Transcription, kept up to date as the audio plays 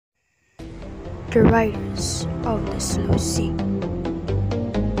The Riders of the Sulu Sea.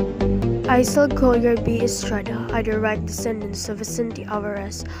 Isel Collier B. Estrada are direct descendants of Vicente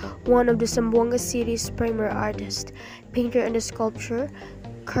Alvarez, one of the Zamboanga City's premier artists, painter and sculptor,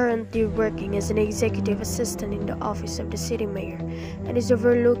 currently working as an executive assistant in the office of the city mayor, and is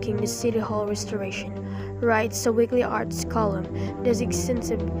overlooking the City Hall restoration. Writes a weekly arts column, does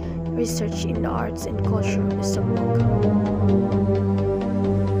extensive research in the arts and culture of the Zamboanga.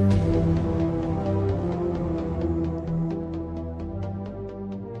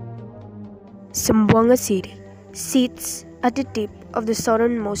 Zamboanga City sits at the tip of the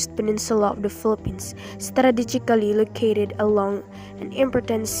southernmost peninsula of the Philippines, strategically located along an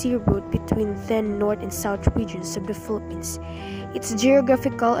important sea route between then north and south regions of the Philippines. Its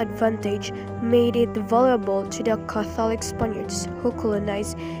geographical advantage made it valuable to the Catholic Spaniards who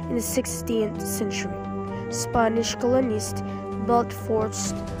colonized in the 16th century. Spanish colonists built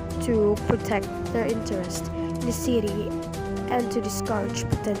forts to protect their interest in the city and to discourage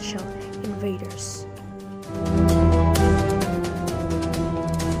potential invaders.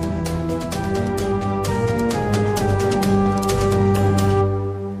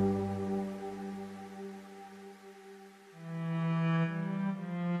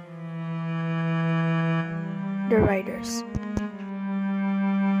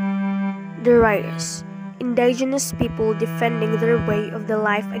 The Riders, indigenous people defending their way of the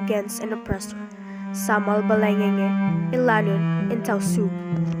life against an oppressor. Samal Balangenge, Ilanon, and Tausug.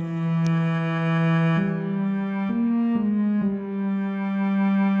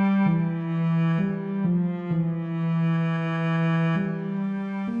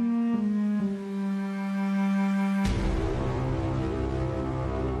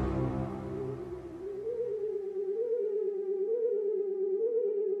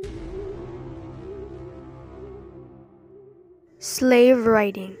 Slave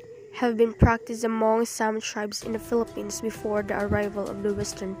riding have been practiced among some tribes in the Philippines before the arrival of the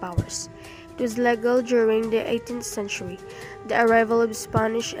Western powers. It was legal during the 18th century. The arrival of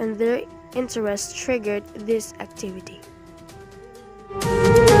Spanish and their interest triggered this activity.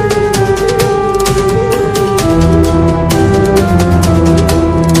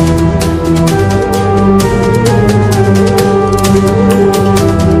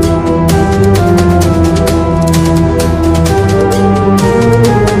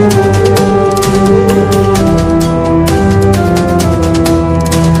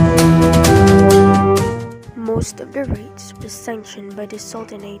 Most of the raids were sanctioned by the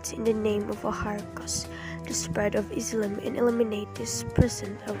sultanates in the name of a higher cause, the spread of Islam, and eliminate this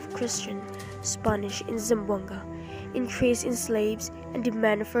presence of Christian Spanish in Zamboanga, increase in slaves, and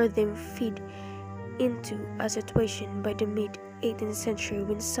demand for them feed into a situation by the mid-18th century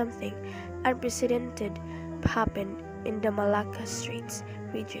when something unprecedented happened in the Malacca Straits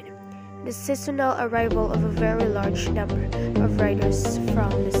region. The seasonal arrival of a very large number of riders from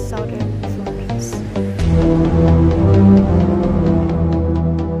the southern Philippines.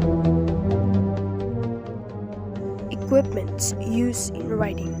 Equipment used in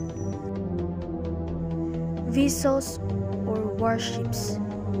riding: vessels or warships,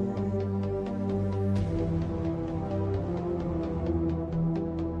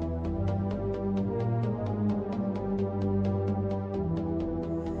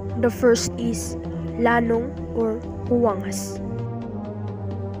 the first is lanong or huwangas.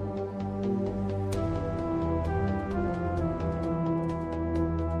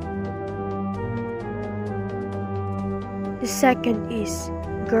 The second is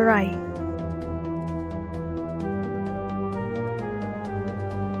garay.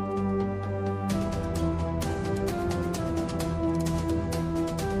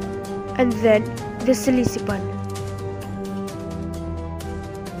 And then the silisipan.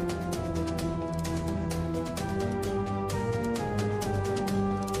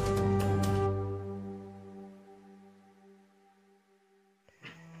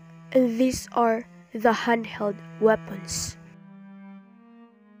 And these are the handheld weapons.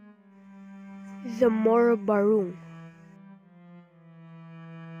 The Moro Barung,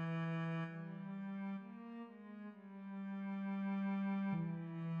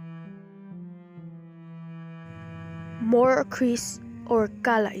 Moro Kris or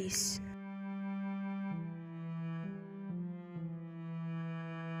Kalais,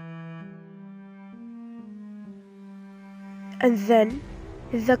 and then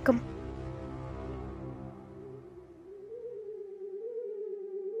the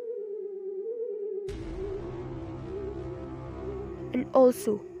and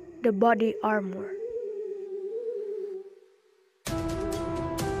also the body armor.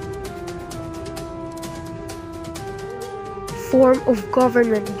 form of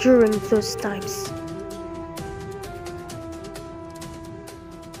government during those times.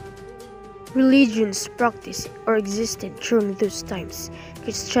 Religions practiced or existed during those times: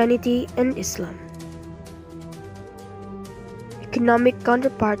 Christianity and Islam. Economic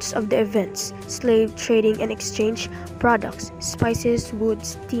counterparts of the events: slave trading and exchange products, spices,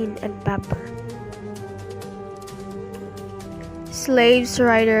 woods, tin, and paper. Slaves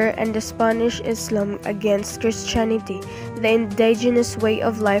rider and the Spanish Islam against Christianity, the indigenous way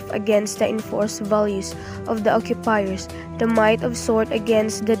of life against the enforced values of the occupiers, the might of sword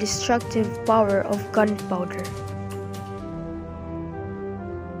against the destructive power of gunpowder.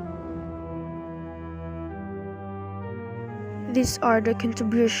 These are the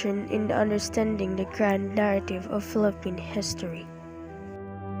contributions in the understanding the grand narrative of Philippine history.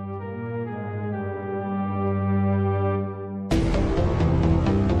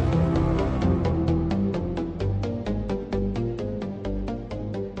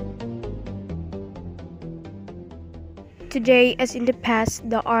 Today, as in the past,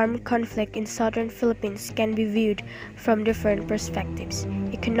 the armed conflict in southern Philippines can be viewed from different perspectives: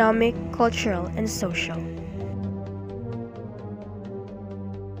 economic, cultural, and social.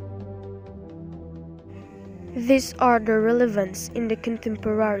 These are the relevance in the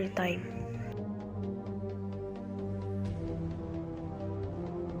contemporary time.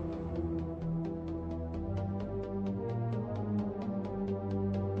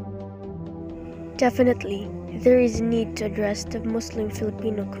 Definitely, there is a need to address the Muslim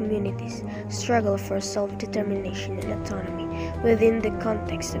Filipino community's struggle for self-determination and autonomy within the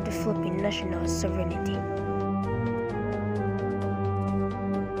context of the Philippine national sovereignty.